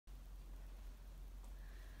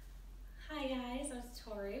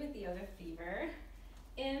yoga fever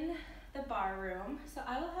in the bar room. So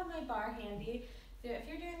I will have my bar handy. If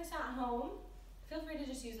you're doing this at home, feel free to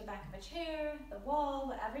just use the back of a chair, the wall,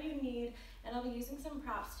 whatever you need. And I'll be using some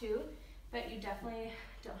props too, but you definitely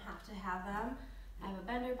don't have to have them. I have a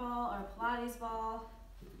bender ball or a Pilates ball,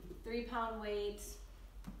 3-pound weights,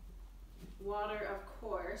 water of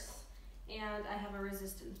course, and I have a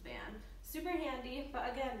resistance band. Super handy,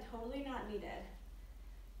 but again, totally not needed.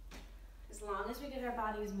 As long as we get our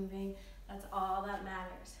bodies moving, that's all that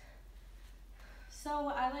matters. So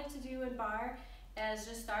what I like to do in bar is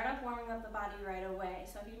just start up warming up the body right away.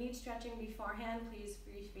 So if you need stretching beforehand, please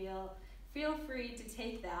feel free to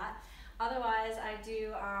take that. Otherwise, I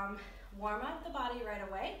do warm up the body right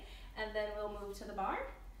away, and then we'll move to the bar.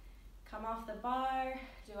 Come off the bar,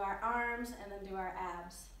 do our arms, and then do our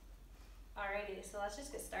abs. Alrighty, so let's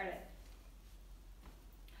just get started.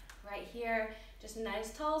 Right here, just a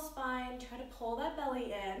nice tall spine. Try to pull that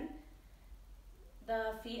belly in.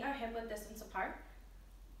 The feet are hip width distance apart.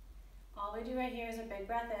 All we do right here is a big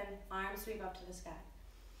breath in, arms sweep up to the sky.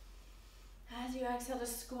 As you exhale,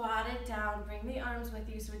 just squat it down. Bring the arms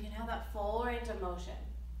with you so we can have that full range of motion.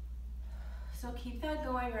 So keep that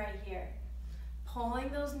going right here.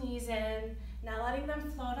 Pulling those knees in, not letting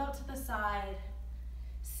them float out to the side.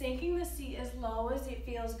 Sinking the seat as low as it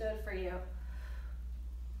feels good for you.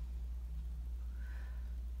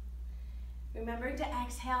 Remembering to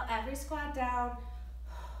exhale every squat down,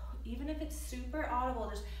 even if it's super audible,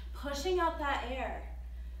 just pushing out that air.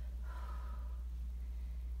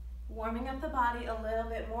 Warming up the body a little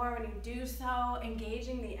bit more when you do so,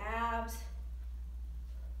 engaging the abs.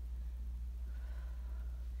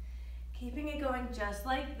 Keeping it going just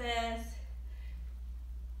like this.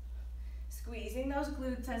 Squeezing those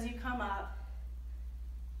glutes as you come up.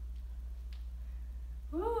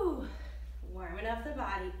 Woo! Warming up the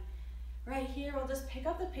body. Right here, we'll just pick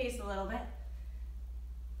up the pace a little bit.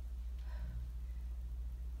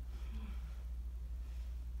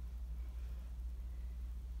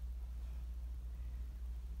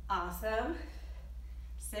 Awesome.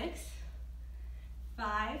 6,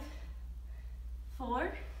 5,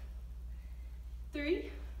 4,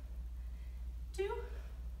 3, 2,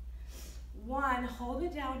 1. Hold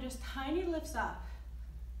it down, just tiny lifts up.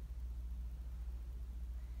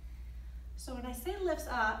 So when I say lifts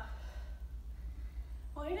up,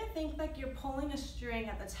 I want you to think like you're pulling a string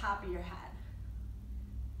at the top of your head.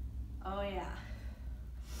 Oh yeah.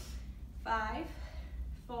 5,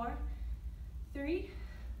 4, 3,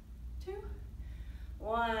 2,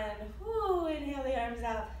 1. Woo, inhale the arms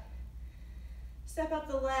up. Step up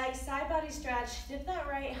the leg, side body stretch. Dip that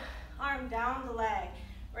right arm down the leg,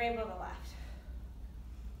 rainbow the left.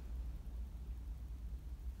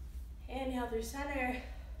 Inhale through center.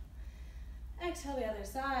 Exhale the other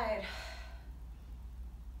side.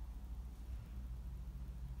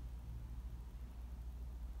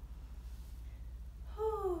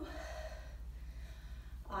 Whew.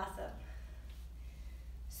 Awesome.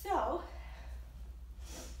 So,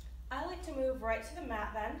 I like to move right to the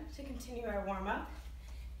mat then to continue our warm-up.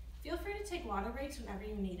 Feel free to take water breaks whenever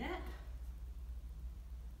you need it.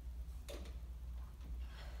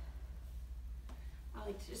 I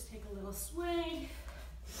like to just take a little swing.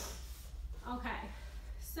 Okay,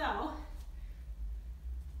 so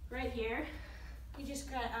right here, we just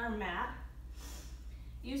got our mat.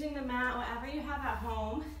 Using the mat, whatever you have at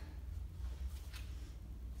home.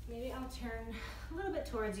 Maybe I'll turn a little bit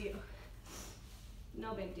towards you.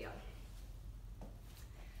 No big deal.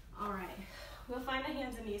 All right, we'll find a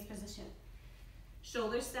hands and knees position.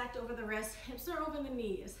 Shoulders stacked over the wrists, hips are over the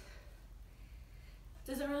knees.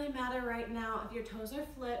 Doesn't really matter right now if your toes are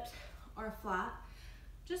flipped or flat.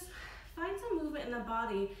 Just find some movement in the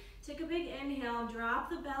body. Take a big inhale, drop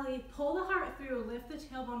the belly, pull the heart through, lift the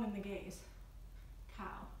tailbone and the gaze.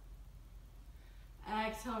 Cow.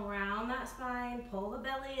 Exhale, round that spine, pull the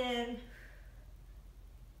belly in.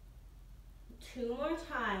 2 more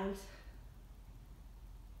times.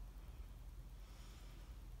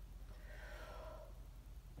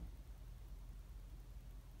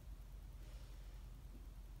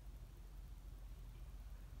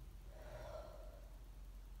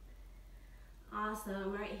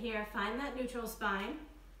 Awesome, right here, find that neutral spine.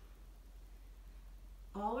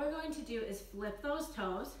 All we're going to do is flip those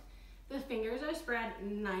toes. The fingers are spread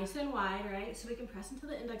nice and wide, right? So we can press into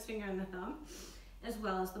the index finger and the thumb, as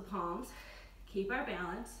well as the palms. Keep our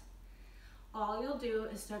balance. All you'll do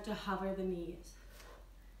is start to hover the knees.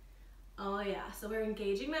 Oh yeah, so we're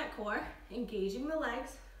engaging that core, engaging the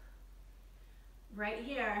legs. Right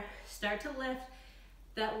here, start to lift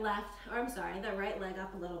that right leg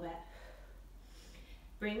up a little bit.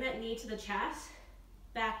 Bring that knee to the chest,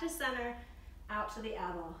 Back to center, out to the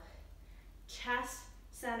elbow. Chest,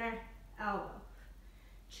 center, elbow.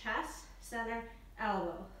 Chest, center,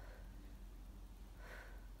 elbow.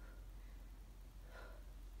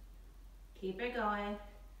 Keep it going.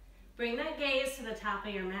 Bring that gaze to the top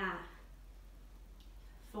of your mat.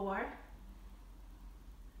 4,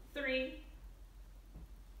 3,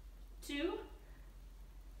 2,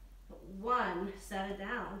 1. Set it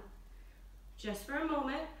down. Just for a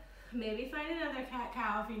moment. Maybe find another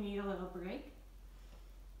cat-cow if you need a little break.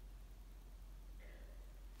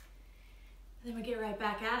 And then we get right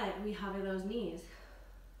back at it and we hover those knees.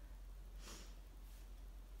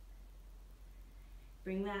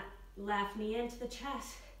 Bring that left knee into the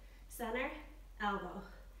chest. Center, elbow.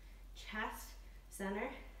 Chest, center,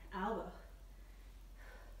 elbow.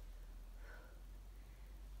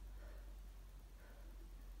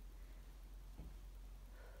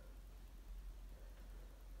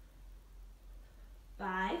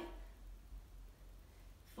 Five,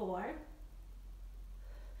 4,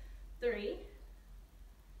 3,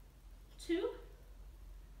 2,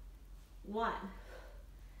 1.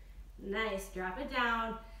 Nice, drop it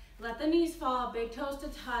down. Let the knees fall, big toes to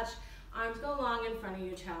touch, arms go long in front of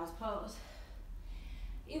you, child's pose.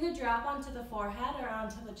 Either drop onto the forehead or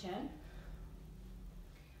onto the chin.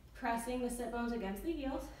 Pressing the sit bones against the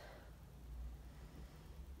heels.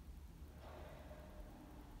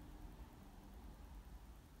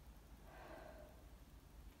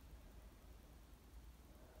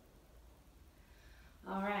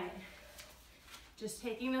 All right, just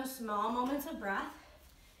taking those small moments of breath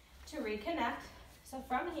to reconnect. So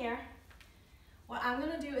from here, what I'm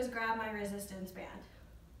gonna do is grab my resistance band.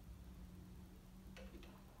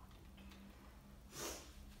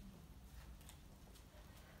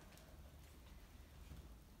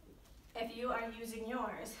 If you are using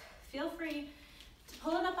yours, feel free to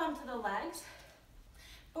pull it up onto the legs,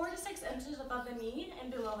 4 to 6 inches above the knee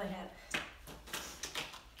and below the hip.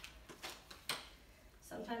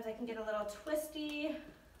 Sometimes I can get a little twisty.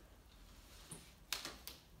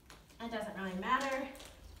 It doesn't really matter.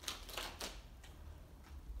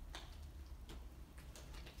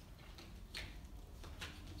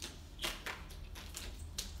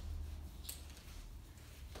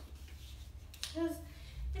 Because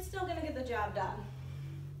it's still gonna get the job done.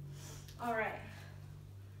 All right.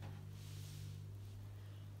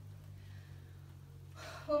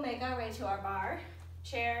 We'll make our way to our bar,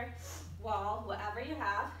 chair, wall, whatever you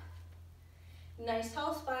have. Nice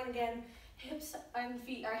tall spine again. Hips and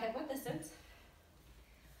feet are hip width distance.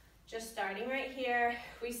 Just starting right here,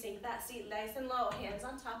 we sink that seat nice and low, hands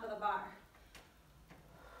on top of the bar.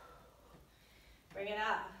 Bring it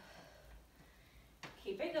up.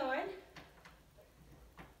 Keep it going.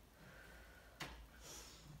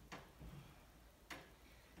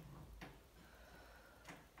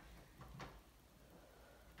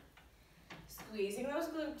 Squeezing those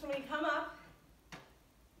glutes when we come up.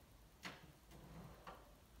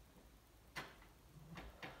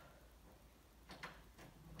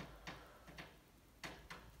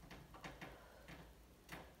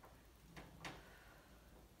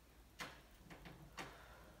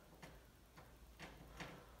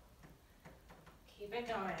 Keep it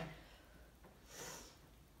going.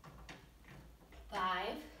 5,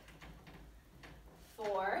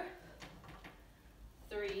 4,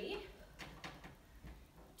 3,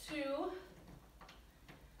 2,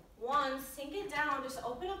 1. Sink it down. Just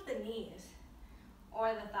open up the knees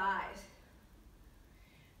or the thighs.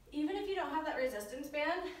 Even if you don't have that resistance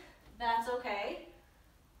band, that's okay.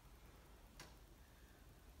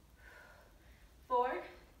 4,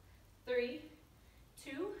 3,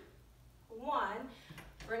 2, 1.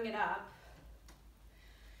 Bring it up.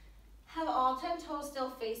 Have all 10 toes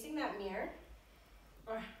still facing that mirror,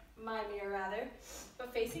 or my mirror rather,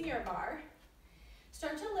 but facing your bar.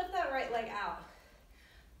 Start to lift that right leg out.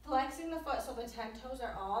 Flexing the foot so the 10 toes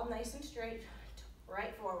are all nice and straight,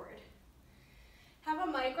 right forward. Have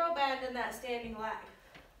a micro bend in that standing leg.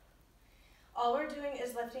 All we're doing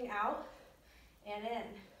is lifting out and in.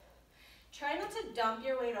 Try not to dump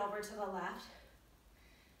your weight over to the left.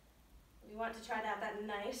 We want to try to have that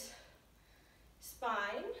nice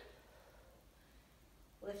spine.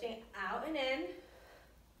 Lifting out and in.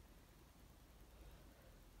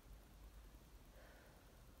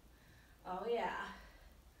 Oh yeah.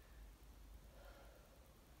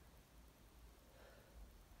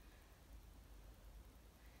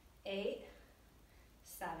 8,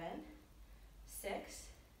 7, 6,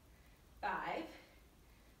 5,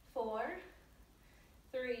 4,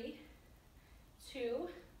 3, 2,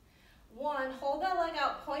 1. Hold that leg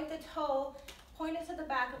out, point the toe, point it to the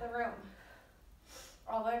back of the room.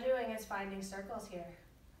 All we're doing is finding circles here.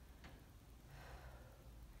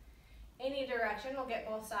 Any direction will get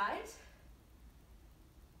both sides.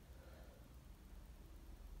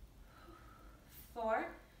 4,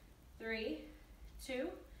 3, 2,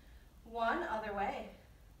 1, other way.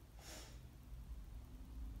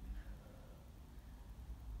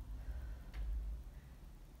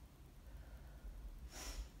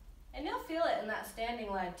 And you'll feel it in that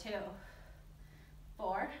standing leg too.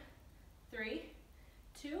 4, 3,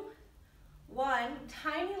 2, 1.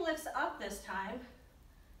 Tiny lifts up this time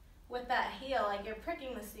with that heel like you're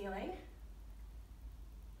pricking the ceiling.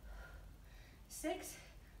 6,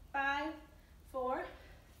 5, 4,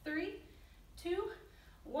 3, 2,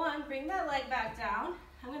 1. Bring that leg back down.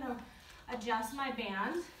 I'm going to adjust my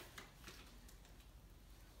band.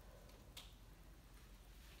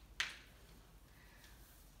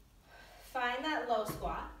 Find that low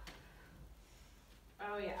squat.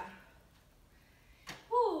 Oh yeah.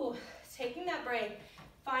 Woo, taking that break.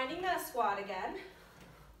 Finding that squat again.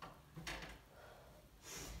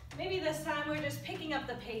 Maybe this time we're just picking up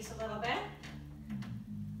the pace a little bit.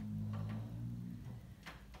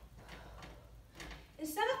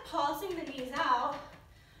 Instead of pulsing the knees out,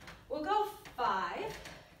 we'll go 5,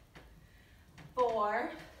 4,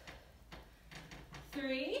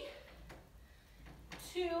 3,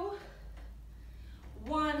 2,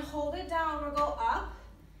 1. Hold it down. We'll go up.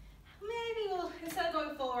 Maybe we'll, instead of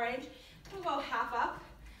going full range, we'll go half up,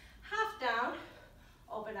 half down,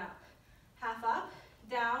 open up. Half up,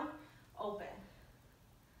 down, open.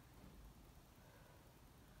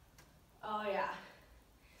 Oh yeah.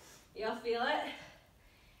 You'll feel it.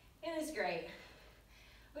 It is great.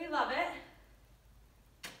 We love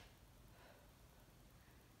it.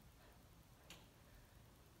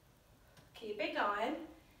 Keep it going.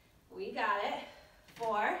 We got it.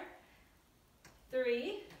 4,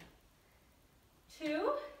 3,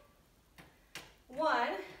 2, 1.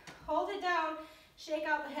 Hold it down. Shake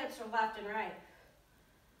out the hips from left and right.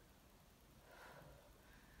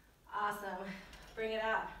 Awesome. Bring it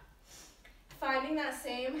up. Finding that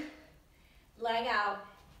same leg out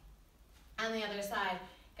on the other side.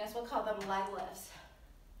 Guess we'll call them leg lifts.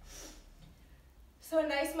 So a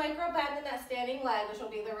nice micro bend in that standing leg, which will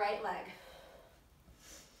be the right leg.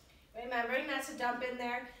 Remembering not to dump in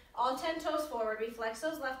there. All 10 toes forward. We flex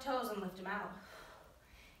those left toes and lift them out.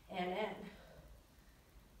 And in.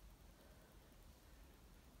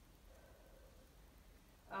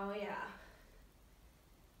 Oh yeah.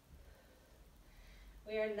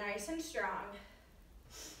 We are nice and strong.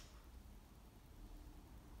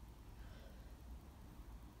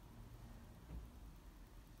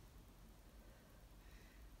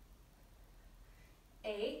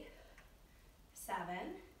 Eight, 7,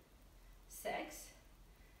 6,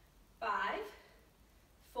 5,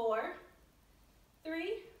 4,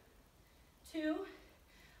 3, 2,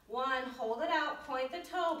 1. Hold it out, point the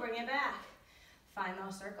toe, bring it back. Find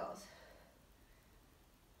those circles.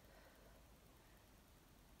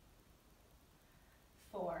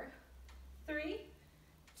 4, 3,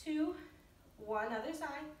 2, 1. Other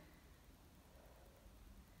side.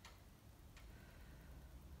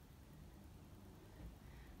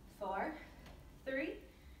 4, 3,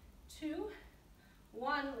 2,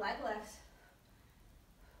 1. Leg lifts.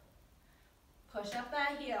 Push up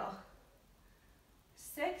that heel.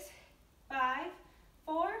 6, 5,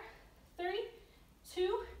 4, 3,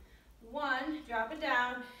 2, 1. Drop it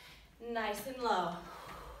down. Nice and low.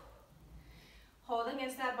 Hold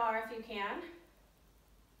against that bar if you can.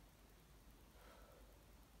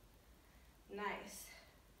 Nice.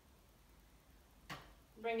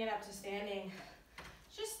 Bring it up to standing.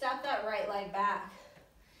 Just step that right leg back.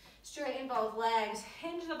 Straighten both legs.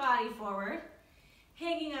 Hinge the body forward.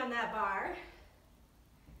 Hanging on that bar.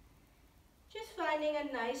 Just finding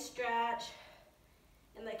a nice stretch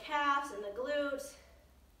in the calves and the glutes.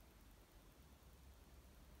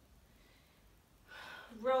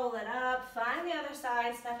 Roll it up. Find the other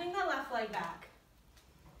side. Stepping the left leg back.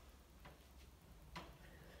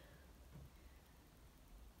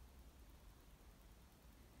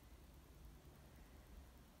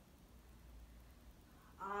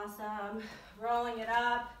 Awesome. Rolling it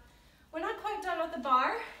up. We're not quite done with the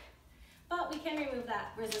bar, but we can remove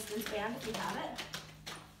that resistance band if you have it.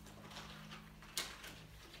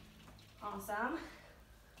 Awesome.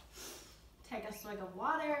 Take a swig of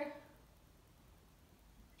water.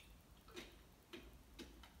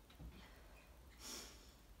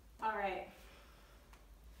 All right.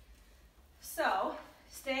 So,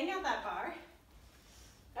 staying at that bar,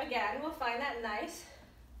 again, we'll find that nice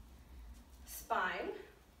spine.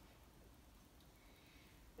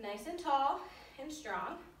 Nice and tall and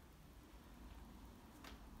strong.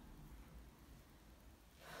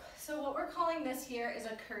 So what we're calling this here is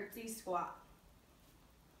a curtsy squat.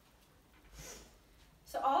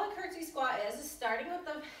 So all a curtsy squat is starting with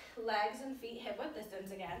the legs and feet hip width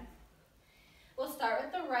distance again. We'll start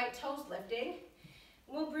with the right toes lifting.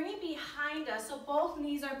 We'll bring it behind us so both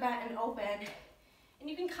knees are bent and open. And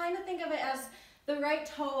you can kind of think of it as the right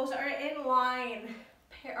toes are in line,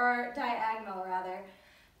 or diagonal rather,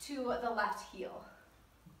 to the left heel.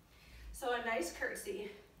 So a nice curtsy.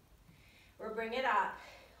 We'll bring it up,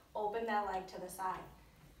 open that leg to the side.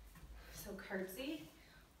 So curtsy,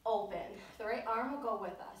 open. The right arm will go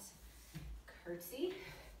with us. Curtsy,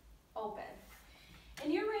 open.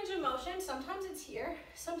 In your range of motion, sometimes it's here,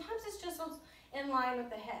 sometimes it's just in line with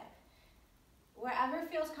the hip. Wherever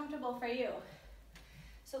feels comfortable for you.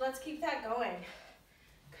 So let's keep that going.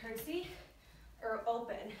 Curtsy, or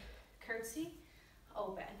open. Curtsy,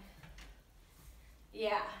 open.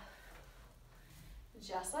 Yeah.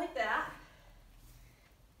 Just like that.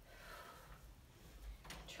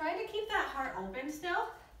 Try to keep that heart open still.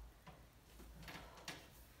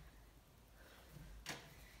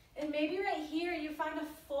 And maybe right here you find a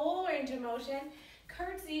full range of motion.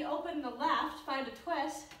 Curtsy, open the left, find a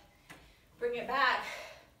twist, bring it back,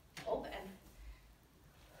 open.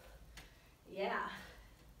 Yeah.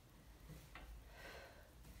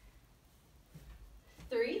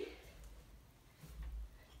 3,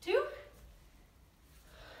 2,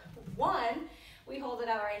 1. We hold it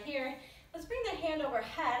out right here. Let's bring the hand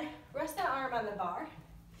overhead, rest that arm on the bar.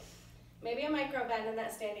 Maybe a micro bend in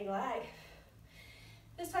that standing leg.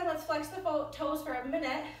 This time let's flex the toes for a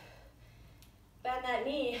minute. Bend that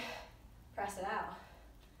knee, press it out.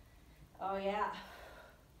 Oh yeah.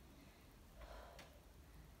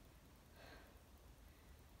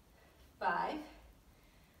 5,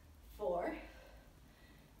 4,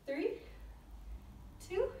 3,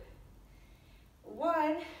 2,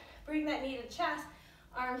 1. Bring that knee to chest,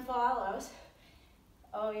 arm follows.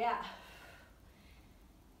 Oh yeah.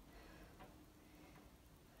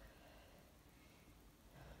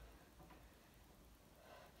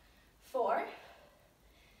 4,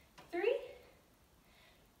 3,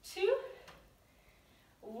 2,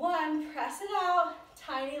 1. Press it out,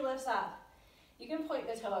 tiny lifts up. You can point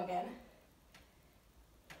the toe again.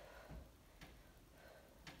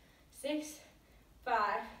 6,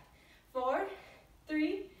 5, 4,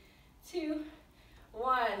 3, 2,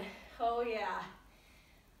 1. Oh yeah.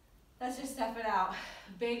 Let's just step it out.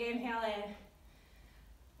 Big inhale in.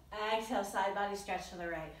 Exhale, side body stretch to the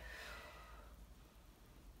right.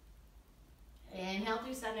 Inhale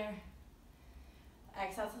through center.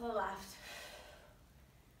 Exhale to the left.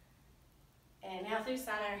 Inhale through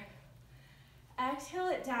center. Exhale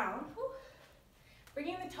it down.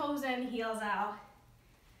 Bringing the toes in, heels out.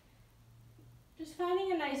 Just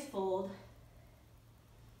finding a nice fold.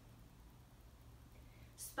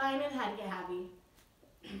 Spine and head get heavy.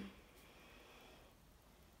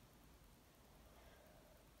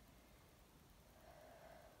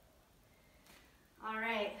 All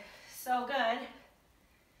right, so good.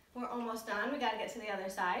 We're almost done. We gotta get to the other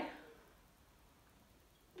side.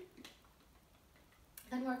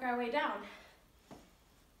 Then work our way down.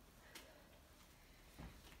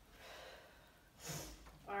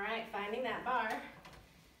 All right, finding that bar.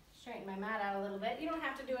 Straighten my mat out a little bit. You don't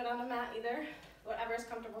have to do it on the mat either. Whatever is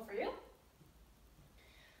comfortable for you.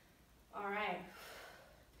 All right.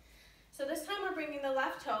 So this time we're bringing the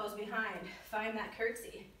left toes behind. Find that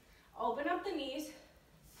curtsy. Open up the knees.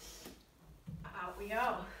 Out we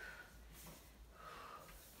go.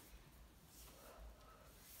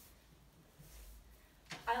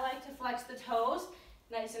 I like to flex the toes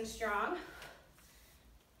nice and strong.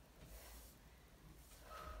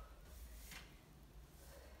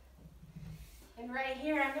 And right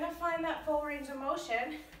here, I'm going to find that full range of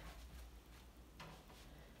motion.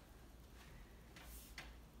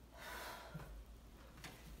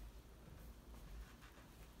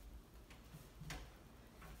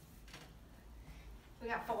 We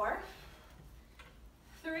got 4,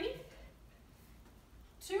 3,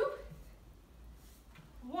 2,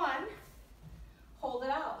 1. Hold it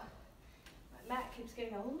out. My mat keeps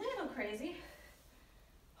getting a little crazy.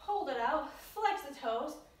 Hold it out, flex the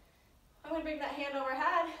toes. I'm going to bring that hand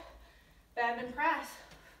overhead, bend and press.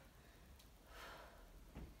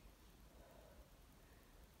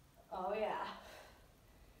 Oh yeah.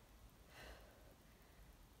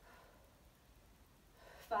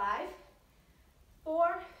 5,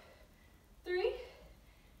 4, 3,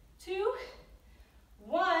 2,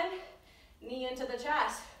 1. Knee into the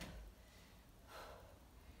chest.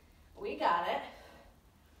 We got it.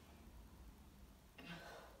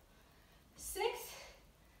 6,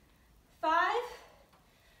 5,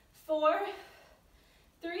 4,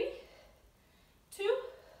 3,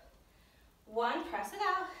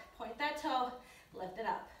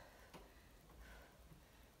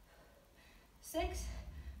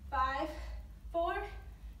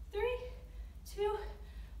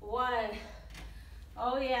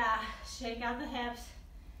 Shake out the hips.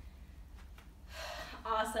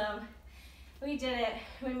 Awesome. We did it.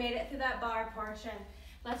 We made it through that bar portion.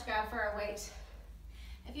 Let's grab for our weights.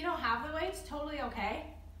 If you don't have the weights, totally okay.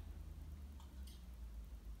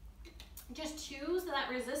 Just choose that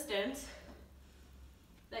resistance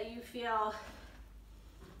that you feel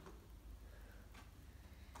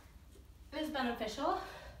is beneficial,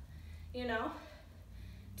 you know,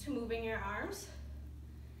 to moving your arms,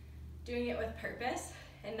 doing it with purpose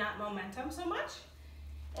and not momentum so much,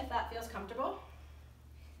 if that feels comfortable.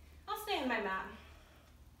 I'll stay in my mat.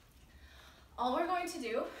 All we're going to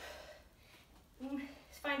do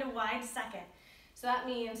is find a wide second. So that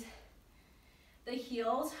means the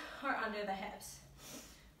heels are under the hips.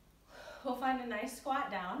 We'll find a nice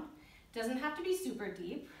squat down. Doesn't have to be super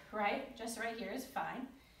deep, right? Just right here is fine.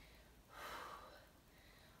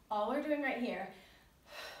 All we're doing right here,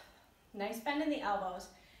 nice bend in the elbows.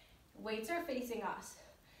 Weights are facing us.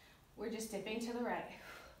 We're just dipping to the right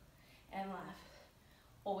and left.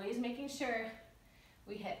 Always making sure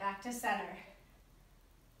we hit back to center.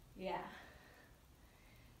 Yeah.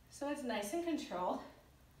 So it's nice and controlled.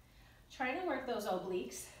 Trying to work those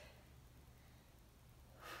obliques.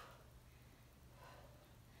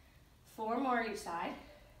 4 more each side.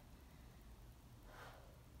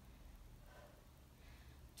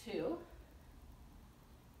 2,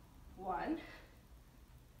 1.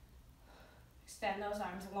 Extend those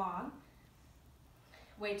arms long.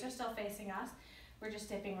 Weights are still facing us. We're just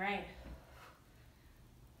dipping right.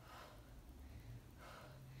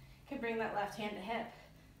 Can bring that left hand to hip.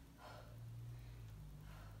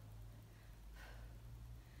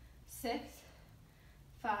 6,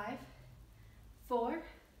 5, 4,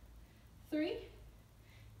 3,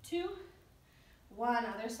 2, 1.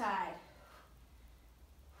 Other side.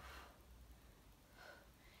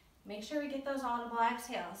 Make sure we get those audible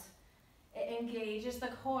exhales. It engages the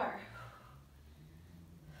core.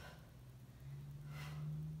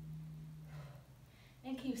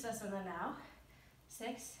 And keeps us in the now.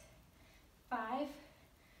 6, 5,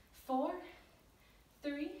 4,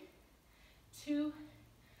 3, 2,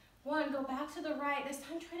 1. Go back to the right. This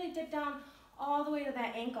time try to dip down all the way to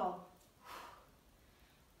that ankle.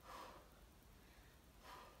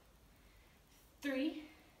 3,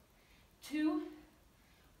 2,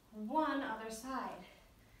 1. Other side.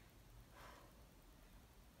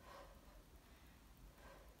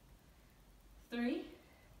 3,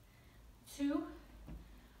 2,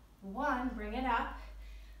 1. Bring it up.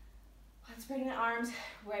 Let's bring the arms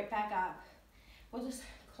right back up. We'll just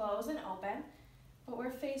close and open, but we're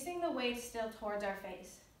facing the weight still towards our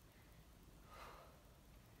face.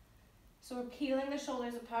 So we're peeling the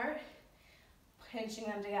shoulders apart, pinching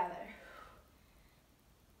them together.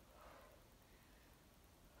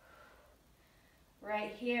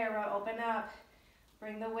 Right here, we'll open up,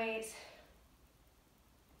 bring the weight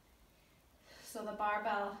so the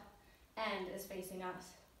barbell end is facing us.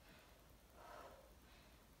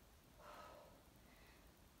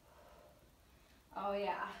 Oh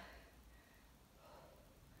yeah.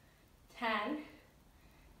 10,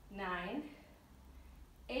 9,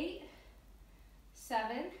 8,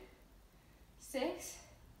 7, 6,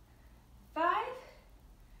 5,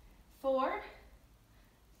 4,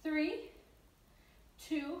 3,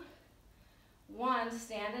 2, 1.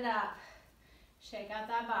 Stand it up. Shake out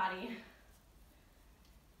that body.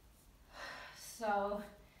 So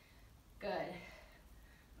good.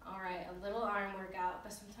 All right, a little arm workout,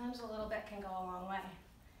 but sometimes a little bit can go a long way.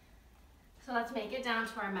 So let's make it down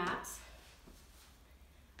to our mats.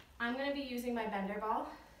 I'm going to be using my bender ball,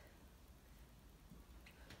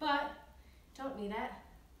 but don't need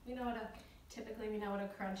it. Typically we know what a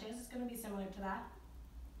crunch is. It's going to be similar to that.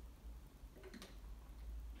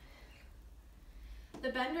 The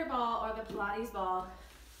bender ball or the Pilates ball,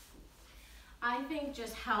 I think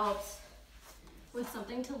just helps with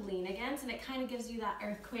something to lean against, and it kind of gives you that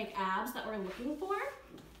earthquake abs that we're looking for.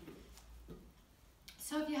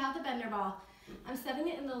 So if you have the bender ball, I'm setting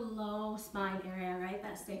it in the low spine area, right?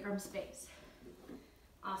 That sacrum space.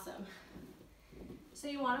 Awesome. So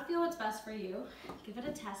you want to feel what's best for you. Give it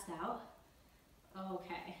a test out.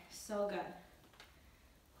 Okay, so good.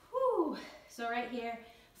 Whew. So right here,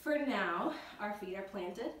 for now, our feet are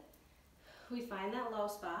planted. We find that low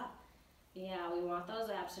spot. Yeah, we want those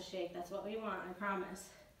abs to shake. That's what we want, I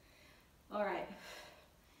promise. All right.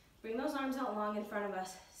 Bring those arms out long in front of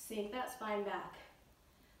us. Sink that spine back.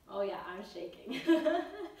 Oh yeah, I'm shaking.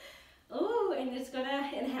 Ooh, and it's gonna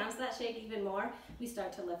enhance that shake even more. We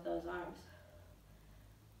start to lift those arms.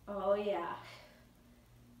 Oh yeah.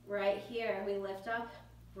 Right here, we lift up,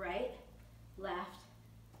 right, left,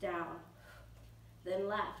 down. Then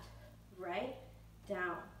left, right,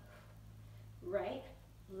 down. right,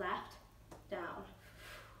 left, down.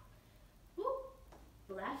 Whoop.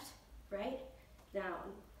 Left, right,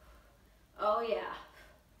 down. Oh yeah.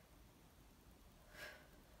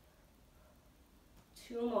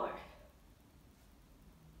 2 more.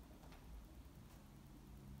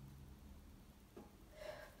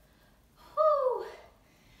 Whew.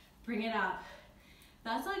 Bring it up.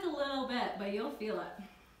 That's like a little bit, but you'll feel it.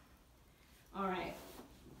 All right.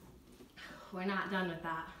 We're not done with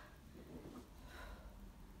that.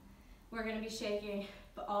 We're gonna be shaking,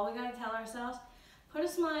 but all we gotta tell ourselves, put a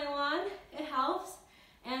smile on, it helps,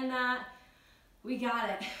 and that we got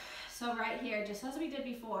it. So right here, just as we did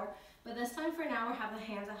before, but this time for now, we'll have the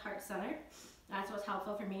hands at heart center. That's what's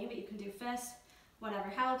helpful for me, but you can do fists, whatever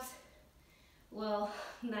helps. We'll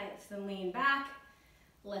nice and lean back,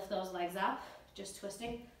 lift those legs up, just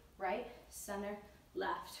twisting, right, center,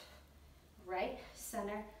 left, right,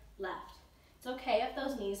 center, left. It's okay if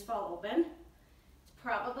those knees fall open. It's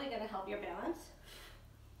probably gonna help your balance.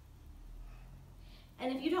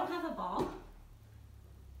 And if you don't have a ball,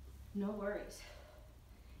 no worries.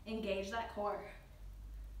 Engage that core.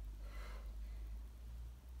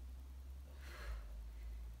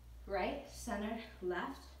 Right, center,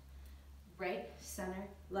 left, right, center,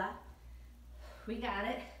 left. We got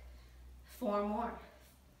it. 4 more.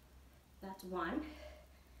 That's 1.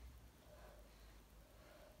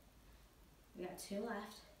 We got 2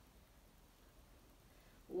 left.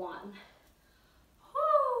 1.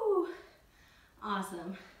 Woo!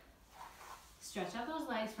 Awesome. Stretch out those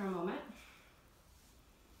legs for a moment.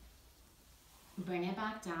 Bring it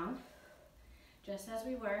back down. Just as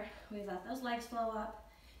we were, we let those legs flow up.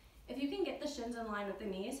 If you can get the shins in line with the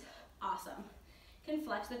knees, awesome. You can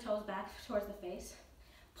flex the toes back towards the face.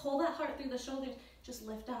 Pull that heart through the shoulders, just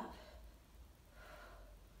lift up.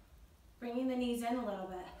 Bringing the knees in a little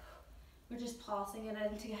bit. We're just pulsing it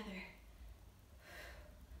in together.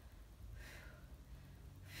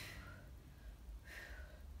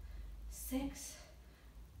 6,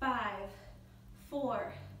 5,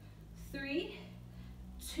 4, 3,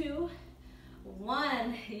 2,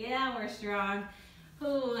 1. Yeah, we're strong.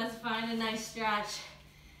 Ooh, let's find a nice stretch.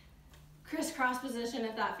 Crisscross position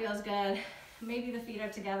if that feels good. Maybe the feet are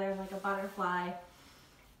together like a butterfly.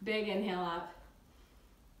 Big inhale up.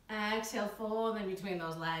 Exhale, fold in between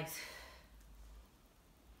those legs.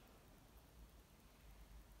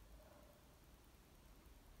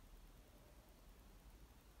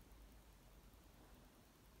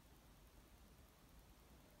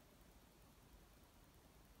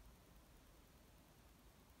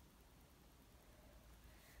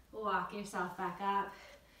 Walk yourself back up.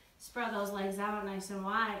 Spread those legs out nice and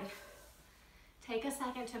wide. Take a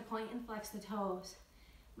second to point and flex the toes.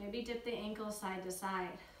 Maybe dip the ankles side to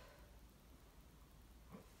side.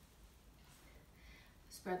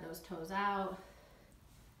 Spread those toes out.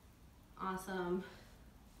 Awesome.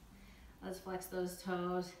 Let's flex those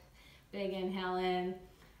toes. Big inhale in.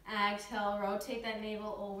 Exhale, rotate that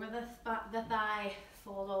navel over the thigh.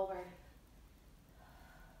 Fold over.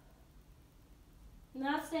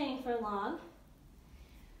 Not staying for long.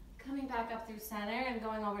 Coming back up through center and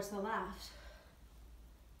going over to the left.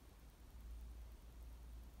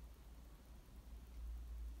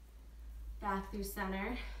 Back through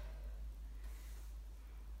center.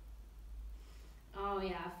 Oh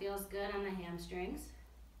yeah, feels good on the hamstrings.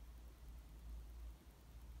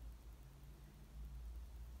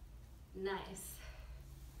 Nice.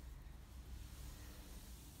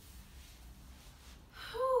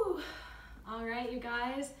 Whew. All right, you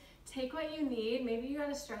guys, take what you need. Maybe you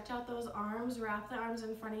gotta stretch out those arms, wrap the arms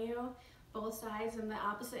in front of you, both sides, and the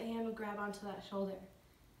opposite hand will grab onto that shoulder.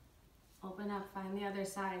 Open up, find the other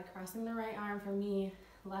side, crossing the right arm for me,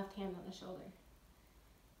 left hand on the shoulder.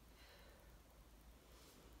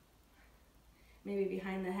 Maybe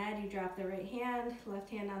behind the head, you drop the right hand, left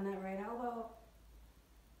hand on that right elbow.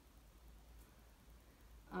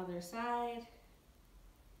 Other side.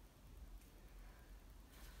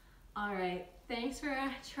 All right, thanks for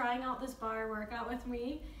trying out this bar workout with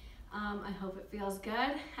me. I hope it feels good.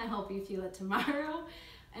 I hope you feel it tomorrow,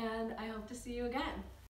 and I hope to see you again.